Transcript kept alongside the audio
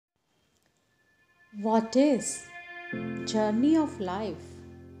What is journey of life?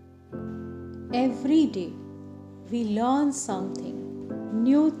 Every day we learn something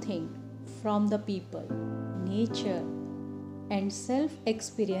new thing from the people, nature and self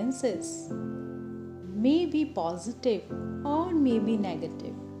experiences. May be positive or may be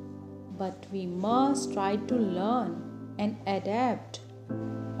negative, but we must try to learn and adapt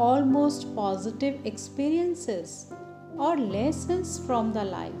almost positive experiences or lessons from the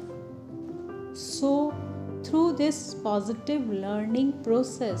life. So, through this positive learning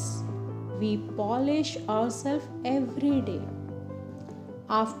process, we polish ourselves every day.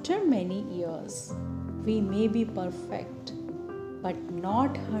 After many years, we may be perfect, but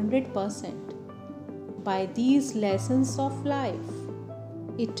not 100%. By these lessons of life,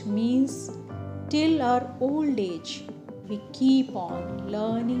 it means till our old age, we keep on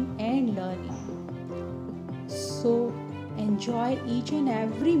learning and learning. So, enjoy each and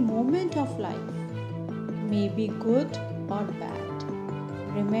every moment of life, may be good or bad.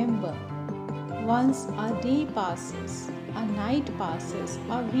 Remember, once a day passes, a night passes,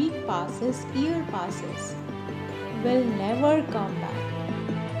 a week passes, year passes, will never come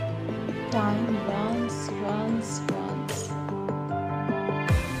back. Time runs.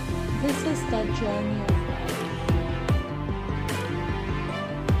 This is the journey of